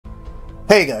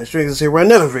Hey guys, StrainZex here with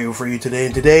another video for you today,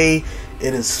 and today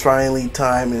it is finally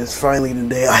time. It is finally the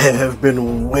day I have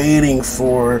been waiting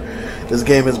for. This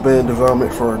game has been in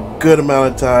development for a good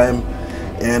amount of time,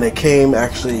 and it came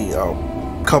actually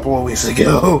a couple of weeks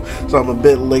ago, so I'm a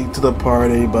bit late to the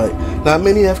party, but not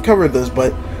many have covered this,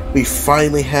 but we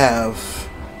finally have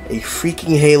a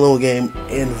freaking Halo game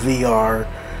in VR,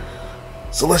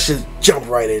 so let's just jump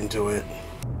right into it.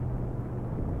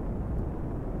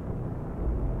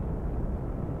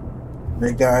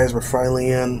 Hey guys, we're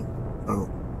finally in. Oh.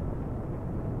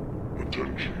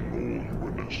 Attention all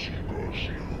UNSC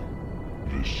personnel.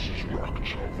 This is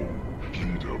Rakchavo,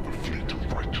 leader of the fleet of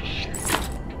righteous souls.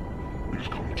 It has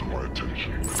come to my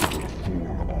attention that a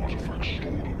foreign artifact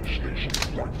stored on this nation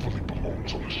rightfully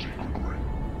belongs on the sacred ring.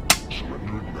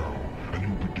 Surrender it now, and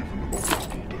you'll be given an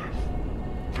honorable death.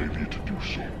 Failure to do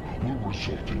so will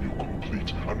result in your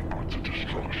complete and utter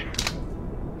destruction.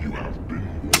 You have been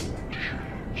warned,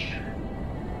 Shields.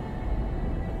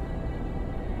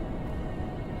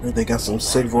 They got some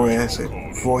sick voice.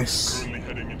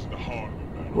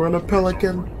 We're on a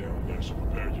Pelican.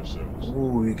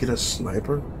 Ooh, you get a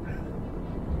sniper?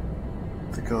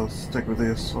 I think I'll stick with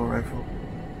the assault rifle.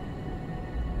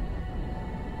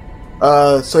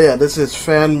 So yeah, this is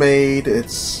fan-made.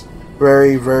 It's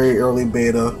very, very early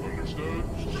beta.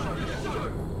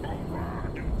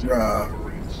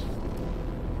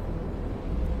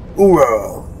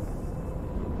 Hoorah!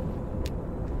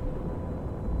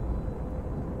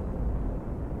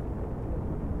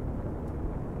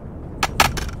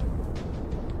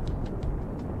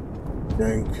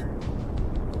 Jank.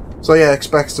 So yeah,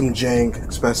 expect some jank,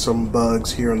 expect some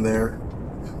bugs here and there.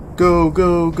 Go,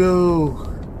 go, go!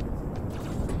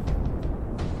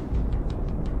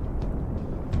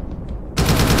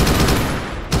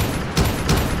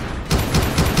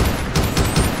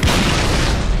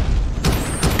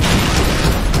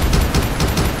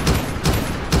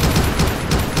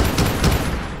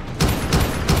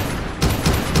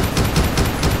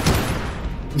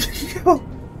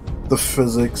 The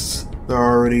physics, they're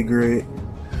already great.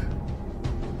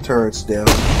 Turrets down,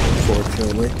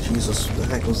 unfortunately. Jesus, what the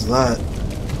heck was that?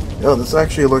 Yo, this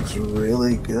actually looks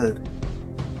really good.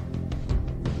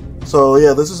 So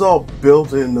yeah, this is all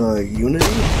built in Unity?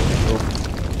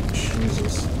 Oh,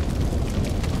 Jesus.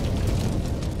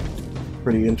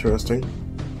 Pretty interesting.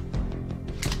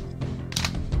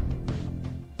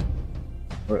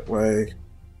 Wait.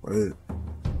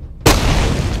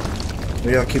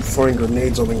 Maybe I'll keep throwing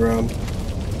grenades on the ground.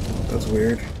 That's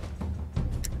weird.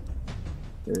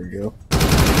 There we go.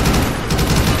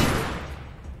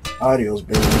 Audio's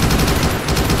been.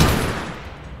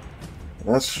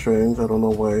 That's strange. I don't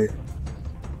know why.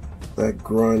 That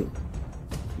grunt.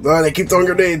 Ah, they keep throwing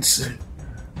grenades!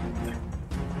 I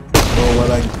don't know why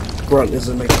that grunt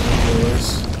isn't making any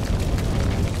noise.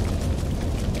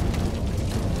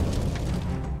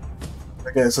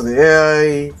 Okay, so the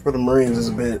AI for the Marines is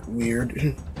a bit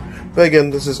weird. But again,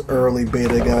 this is early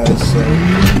beta, guys, so...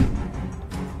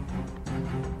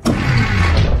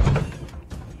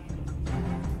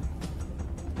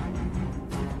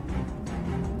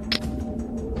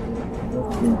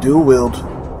 You do wield.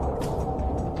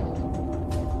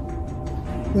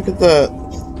 Look at that.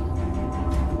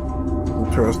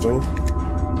 Interesting.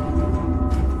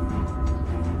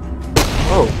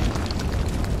 Oh.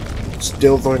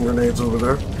 Still throwing grenades over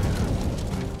there.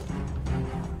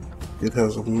 It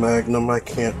has a magnum I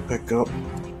can't pick up.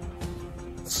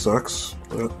 Sucks,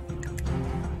 but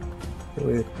let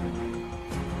me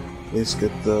at least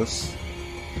get this.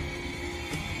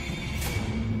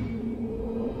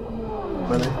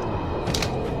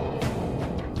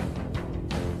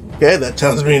 Okay, that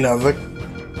tells me nothing.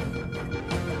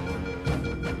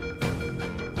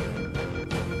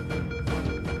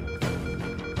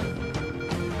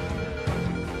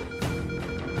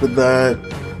 Did that...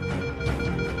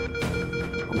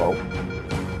 Hello?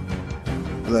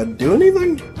 Did that do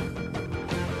anything?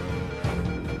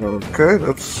 Okay,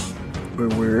 that's a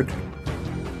bit weird.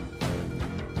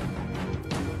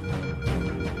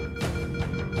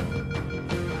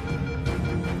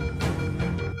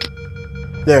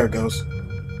 There it goes.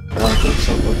 Now I think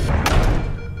something.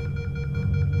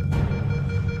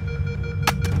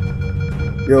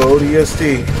 Yo,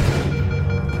 ODST.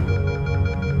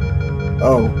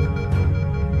 Oh.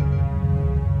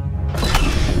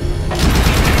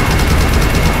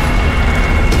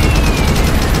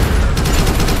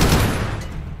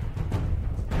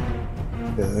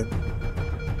 Okay.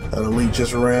 That elite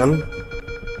just ran.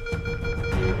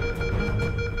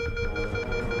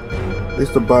 At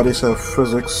least the bodies have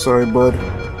physics. Sorry, bud.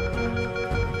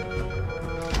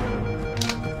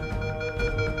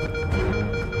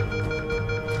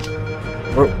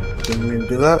 Oh, didn't mean to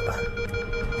do that.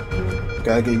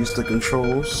 Gotta get used to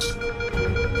controls.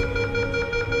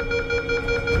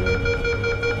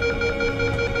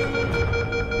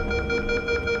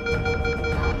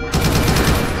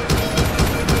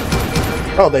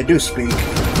 Oh, they do speak.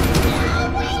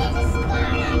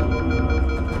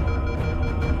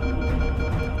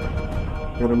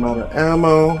 Good amount of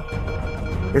ammo.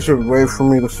 They should wait for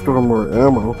me to store more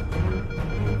ammo.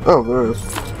 Oh, there is.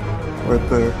 Right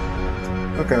there.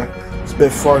 Okay. It's a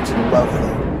bit far to the left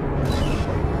though.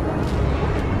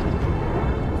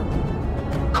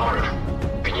 Connor,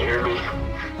 can you hear me?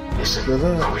 Listen,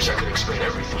 I wish I could explain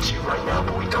everything to you right now,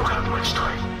 but we don't have much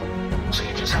time. So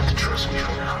you just have to trust me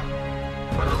for now.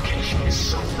 My location is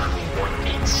zone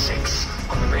 186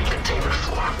 on the main containment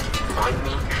floor. Find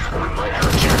me, and we might have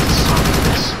a chance of solving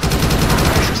this. I'm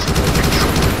interested in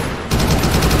control.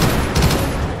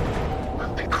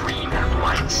 The green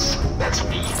lights, that's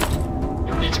me.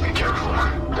 You'll need to be careful.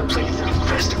 The place is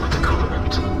infested with the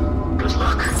Containment. Good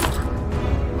luck.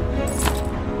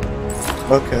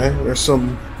 Okay, there's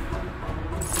some...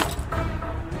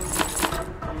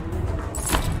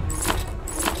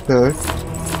 Okay.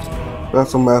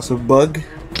 That's a massive bug.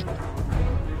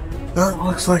 That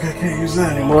looks like I can't use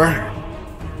that anymore.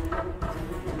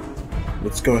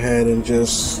 Let's go ahead and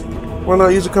just... Why not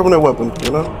use a Covenant weapon,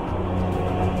 you know?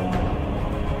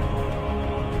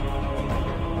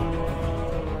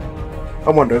 I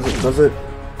wonder, does it?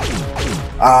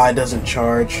 Ah, it doesn't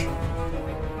charge.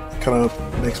 Kind of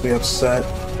makes me upset.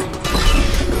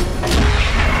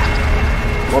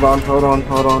 Hold on.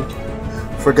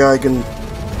 Forgot I can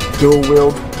dual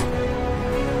wield.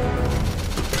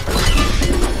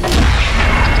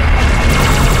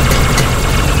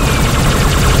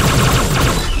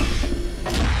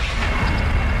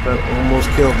 That almost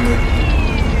killed me.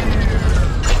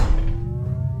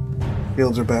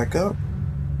 Fields are back up.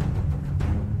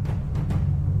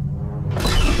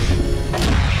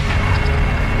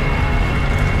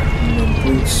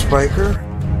 Spiker.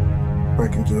 If I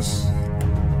can just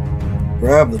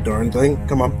grab the darn thing.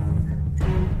 Come on.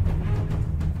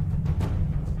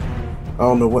 I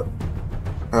don't know what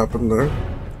happened there.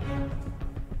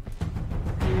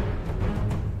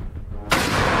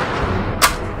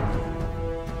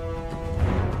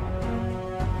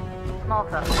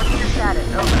 Malta, what's your status?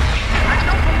 Over. I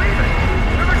don't believe it!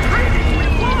 We're retreating! We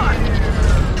won!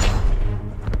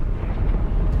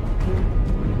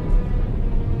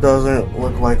 Doesn't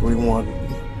look like we won.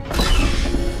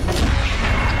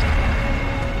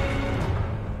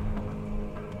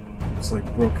 It's like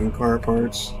broken car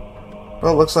parts.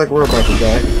 Well, looks like we're about to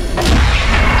die.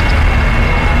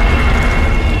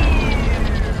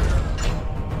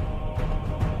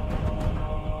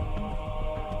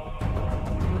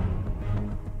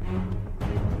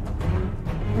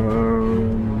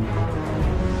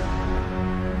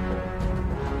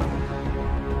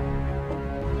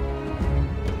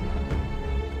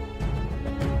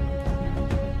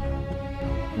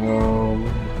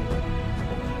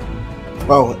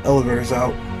 Oh, elevator's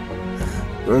out.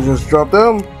 Did I just drop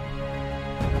down?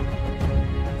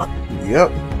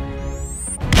 Yep.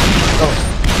 Oh,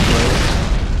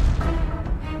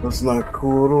 that's not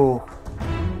cool at all.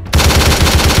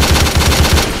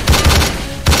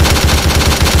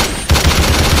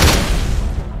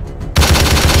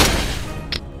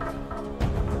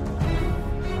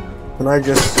 Can I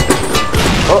just...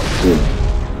 Oh!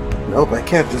 Nope, I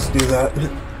can't just do that.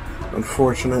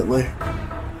 Unfortunately.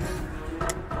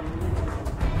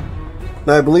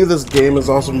 Now, I believe this game is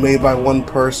also made by one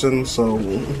person, so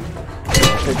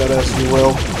take that as you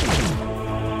will.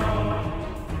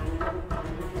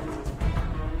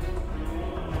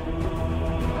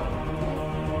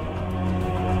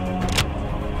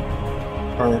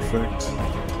 Perfect.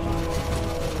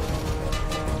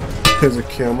 There's a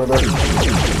camera there.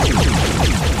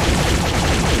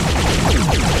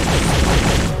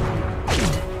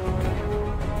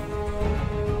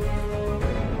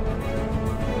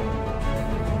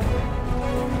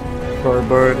 Sorry,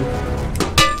 bird.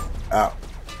 Ow.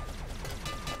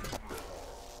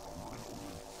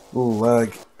 Ooh,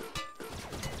 lag.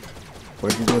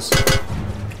 Where'd you just...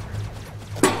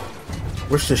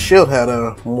 Wish the shield had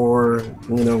a more,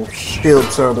 you know,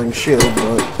 shield-sounding shield,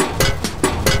 but...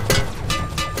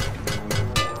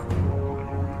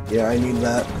 Yeah, I need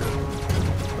that.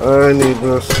 I need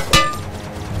this.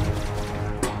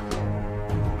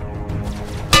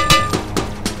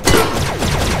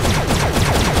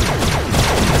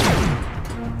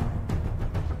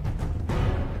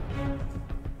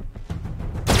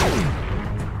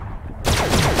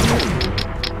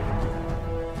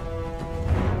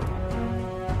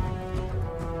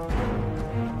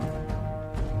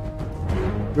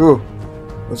 Ooh,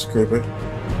 that's creepy.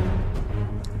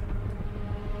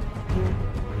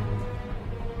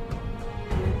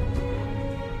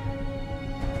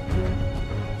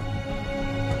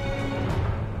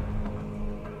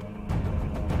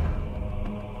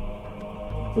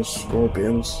 The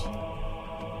scorpions.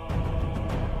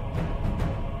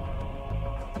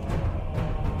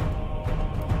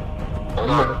 Hold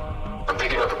on. I'm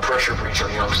picking up a pressure breach on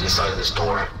the opposite side of this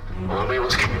door. I won't be able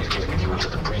to communicate with you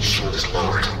until the breach shield is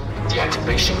lowered. The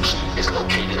activation key is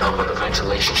located up on the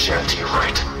ventilation shaft to your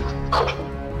right. Oh,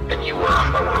 and you,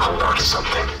 might want to hold on to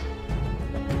something.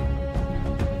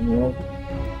 Yeah.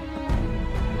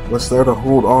 What's there to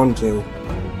hold on to?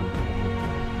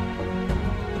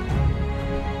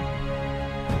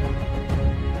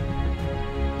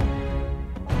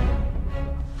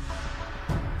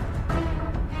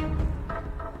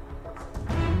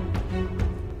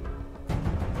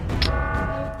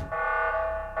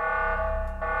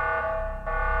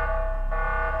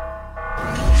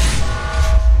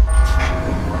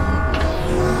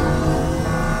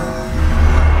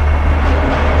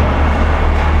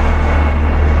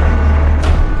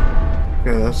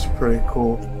 Okay, that's pretty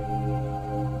cool.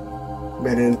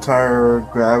 Made an entire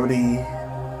gravity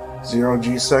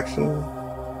 0G section.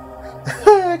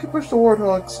 I can push the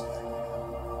warthogs.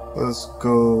 Let's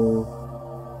go.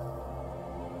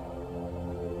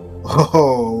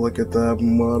 Oh, look at that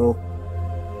model.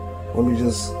 Let me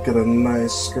just get a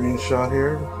nice screenshot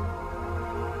here.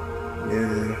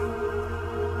 Yeah.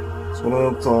 That's what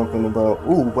I'm talking about.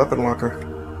 Ooh, weapon locker.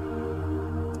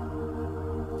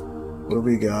 What do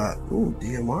we got? Ooh,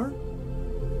 DMR?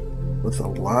 With a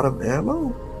lot of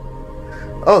ammo?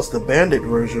 Oh, it's the bandit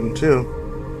version too.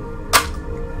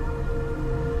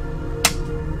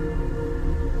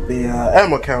 The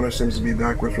ammo counter seems to be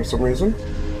backwards for some reason.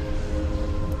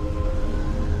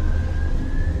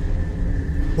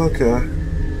 Okay.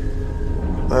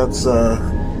 That's a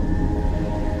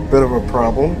bit of a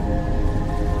problem.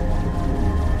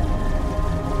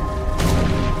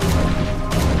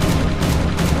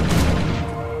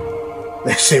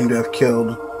 They seem to have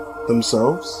killed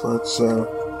themselves. That's,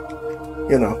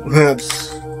 you know,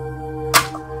 that's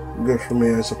good for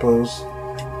me, I suppose.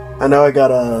 I know I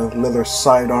got another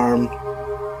sidearm,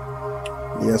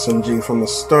 the SMG from the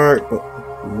start, but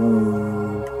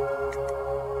ooh.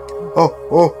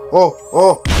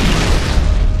 Oh!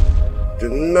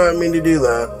 Did not mean to do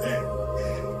that.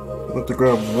 I'll have to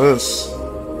grab this.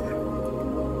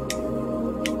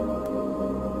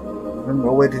 There's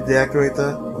no way to deactivate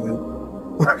that.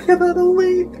 Look at that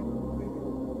elite!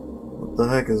 What the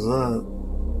heck is that?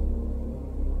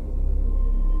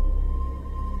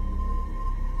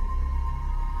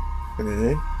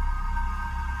 Okay.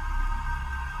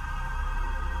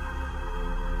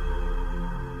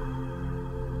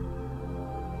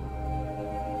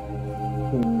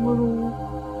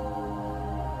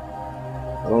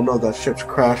 I don't know if that ship's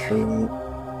crashed or not.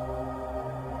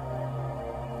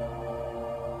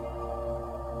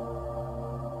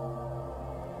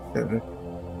 Okay.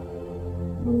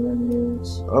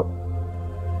 Oh.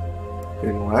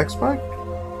 Getting wax back?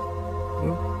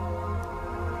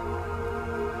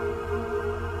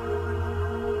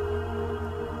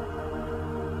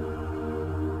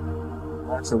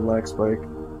 That's a lag spike. I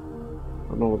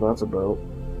don't know what that's about.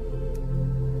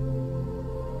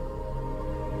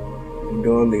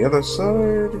 Go on the other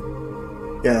side.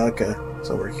 Yeah, okay. It's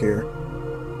over here.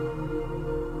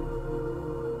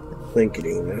 I think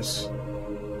getting this.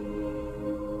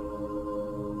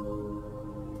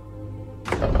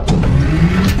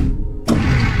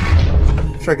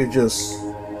 Wish I could just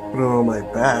put it on my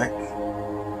back.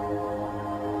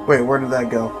 Wait, where did that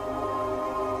go?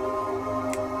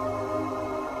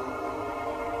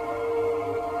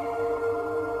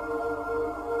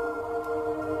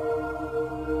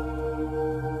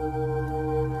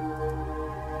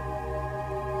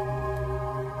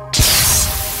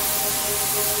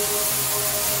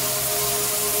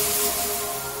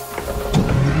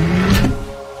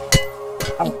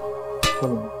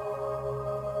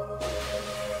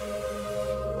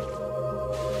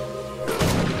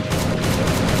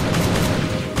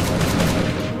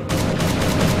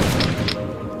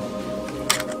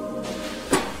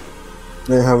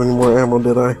 Didn't have any more ammo,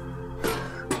 did I?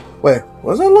 Wait,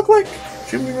 what does that look like?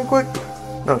 Shoot me real quick.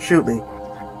 No, shoot me.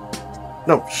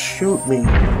 No, shoot me.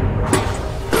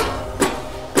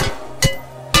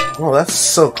 Oh, that's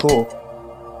so cool.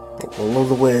 I love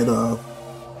the way it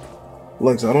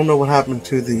looks. I don't know what happened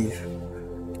to the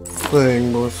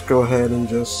thing, but let's go ahead and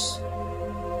just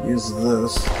use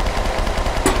this.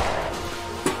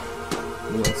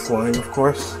 Flying, of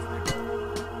course.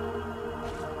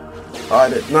 I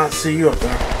did not see you up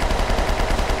there.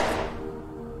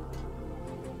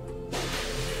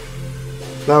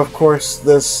 Now, of course,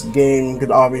 this game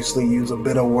could obviously use a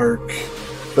bit of work,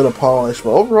 a bit of polish,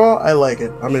 but overall, I like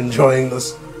it. I'm enjoying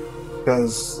this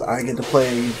because I get to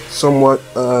play somewhat,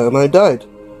 and I died.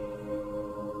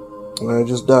 I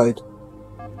just died.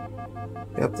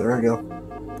 Yep, there I go.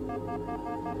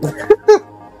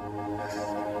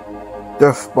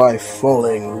 Death by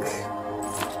falling.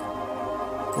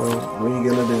 Well, what are you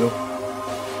gonna do?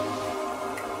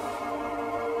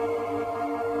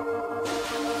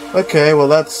 Okay, well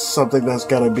that's something that's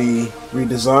gotta be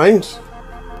redesigned.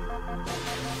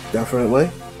 Definitely.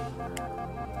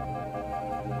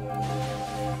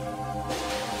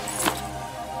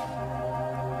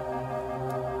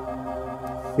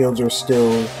 Shields are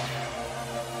still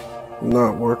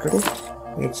not working.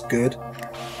 That's good.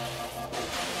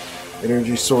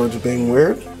 Energy swords being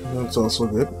weird. That's also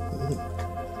good.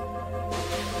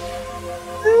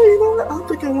 You know what? I don't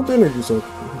think I want the energy sword.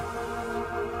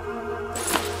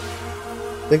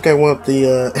 I think I want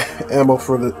the ammo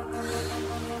for the...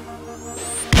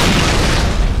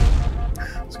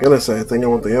 I was gonna say, I think I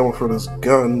want the ammo for this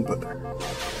gun, but...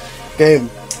 Game.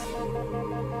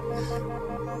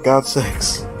 God's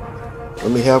sakes.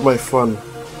 Let me have my fun.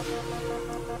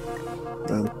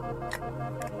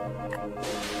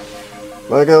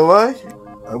 Not gonna lie,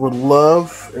 I would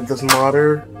love if this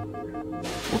modder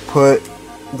would put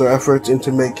their efforts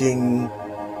into making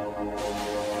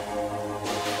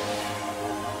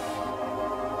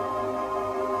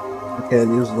I can't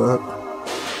use that.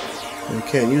 I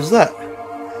can't use that.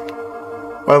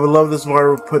 But I would love this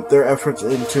modder would put their efforts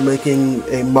into making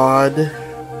a mod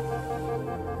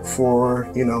for,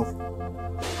 you know,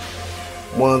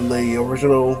 one of the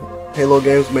original Halo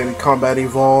games, maybe Combat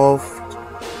Evolved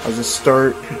as a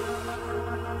start.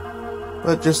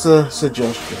 But just a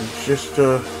suggestion, just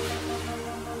a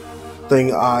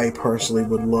thing I personally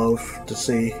would love to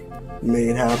see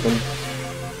made happen.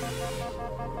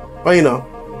 But you know,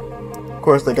 of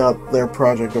course they got their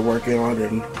project they're working on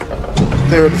and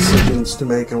their decisions to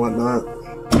make and whatnot.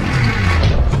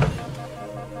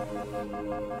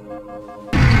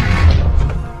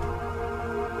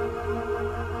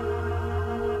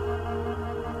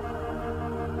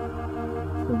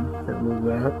 Can't move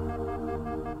that.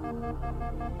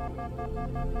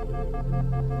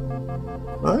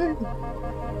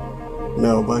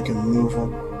 No, but I can move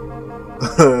them.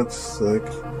 That's sick.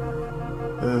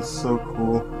 That's so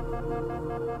cool.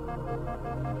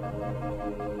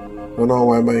 I don't know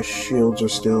why my shields are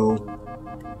still...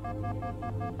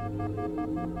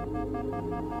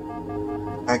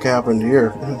 What happened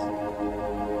here?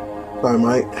 So I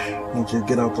might need to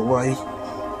get out the way.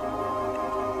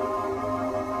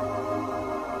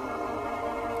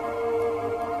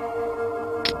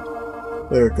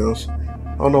 There it goes.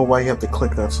 I don't know why you have to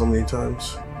click that so many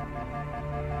times.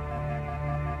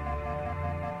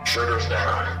 Shutters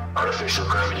down. Artificial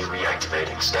gravity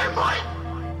reactivating. Stand by.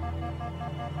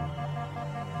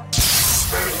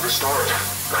 Gravity restored.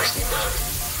 Nicely done.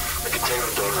 The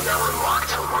containment doors are now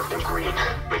unlocked. I'll mark them green.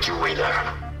 Make your way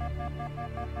there.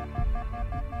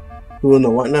 Who will know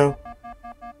what now?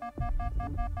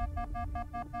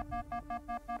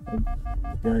 The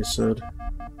guy said.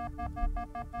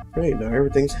 Great, now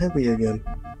everything's heavy again.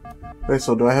 Okay,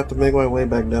 so do I have to make my way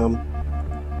back down?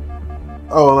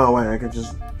 Oh no, wait, I could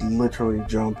just literally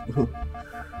jump.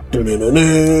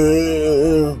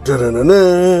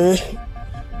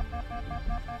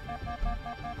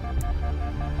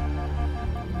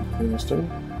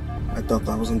 I thought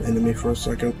that was an enemy for a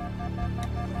second.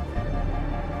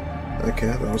 Okay,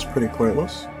 that was pretty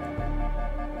pointless.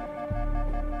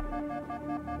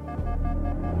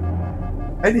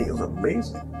 Hiding is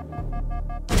amazing.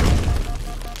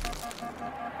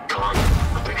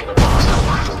 I'm picking up a hostile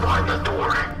rifle behind that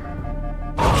door.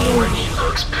 Oh, and he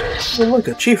looks pissed. Oh, look,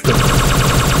 a chieftain.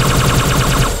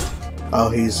 Oh,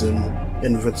 he's in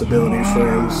invincibility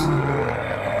frames.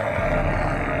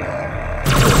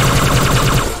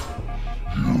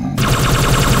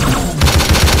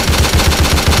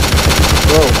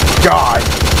 Oh, God!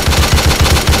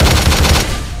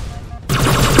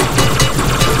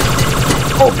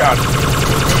 Oh, God!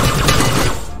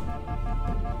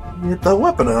 Hit that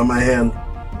weapon out of my hand.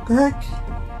 What the heck?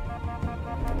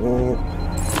 Oh.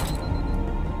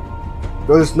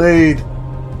 This nade.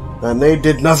 That nade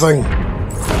did nothing.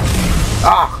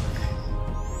 Ah!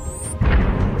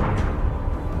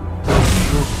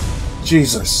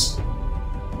 Jesus.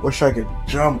 Wish I could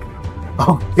jump.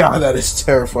 Oh God, that is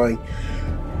terrifying.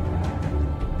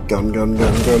 Gun, gun,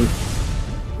 gun, gun.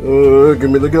 Give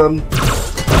me the gun.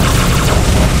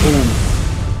 Ooh.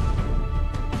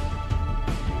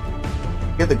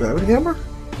 Get the gravity hammer?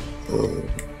 Oh.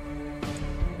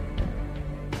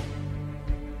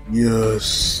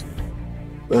 Yes.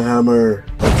 The hammer.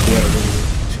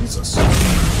 Jesus.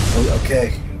 Oh,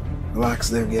 okay. Relax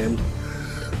there, game.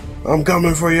 I'm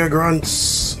coming for your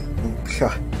grunts.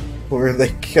 God. Where are they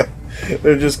go?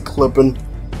 They're just clipping.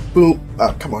 Boom.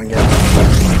 Oh, come on, yeah.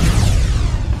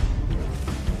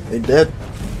 They dead?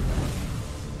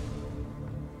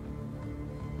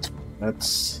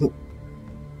 That's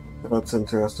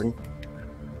interesting.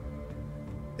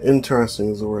 Interesting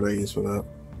is the word I use for that.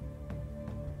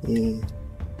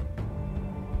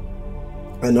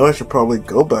 I know I should probably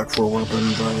go back for a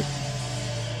weapon, but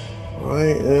I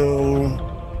am.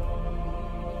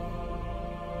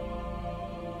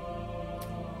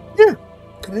 Yeah.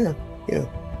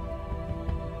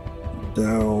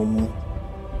 Down.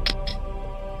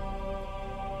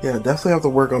 Yeah, definitely have to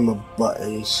work on the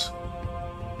buttons.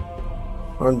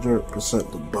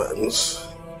 100% the buttons.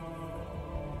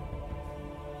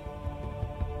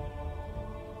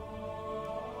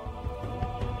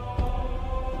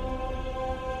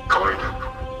 Card,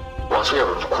 whilst we have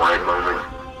a quiet moment,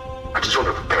 I just want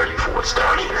to prepare you for what's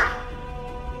down here.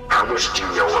 How much do you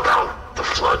know about the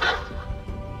flood?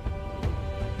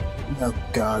 Oh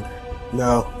God,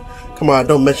 no. Come on,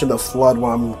 don't mention the flood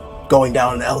while I'm going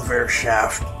down an elevator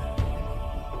shaft.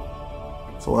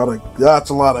 That's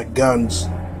a lot of guns.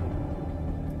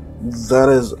 That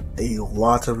is a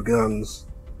lot of guns.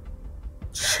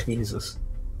 Jesus.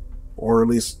 Or at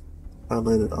least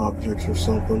highlighted objects or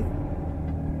something.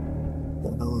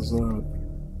 What the hell is that?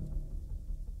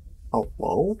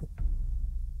 Hello?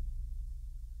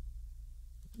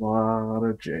 Lot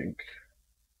of jank.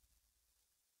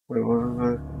 Wait, what is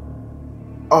that?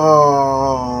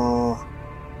 Oh.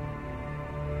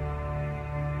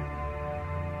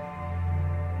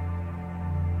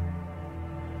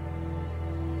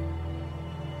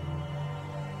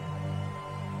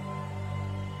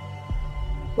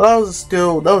 That was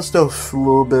still a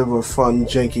little bit of a fun,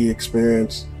 janky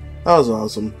experience. That was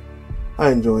awesome. I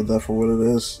enjoyed that for what it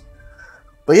is.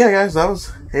 But yeah, guys, that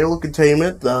was Halo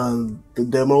Containment, the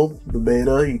demo, the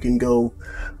beta. You can go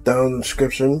down in the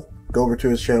description, go over to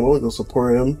his channel, and go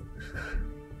support him.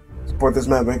 Support this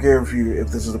map right here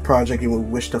if this is a project you would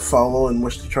wish to follow and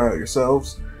wish to try out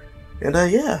yourselves. And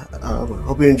yeah,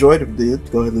 hope you enjoyed. If you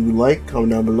did, go ahead and leave a like,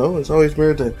 comment down below. It's always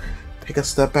weird to take a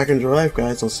step back in your life,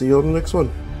 guys. I'll see you on the next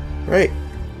one. All right,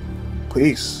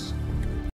 peace.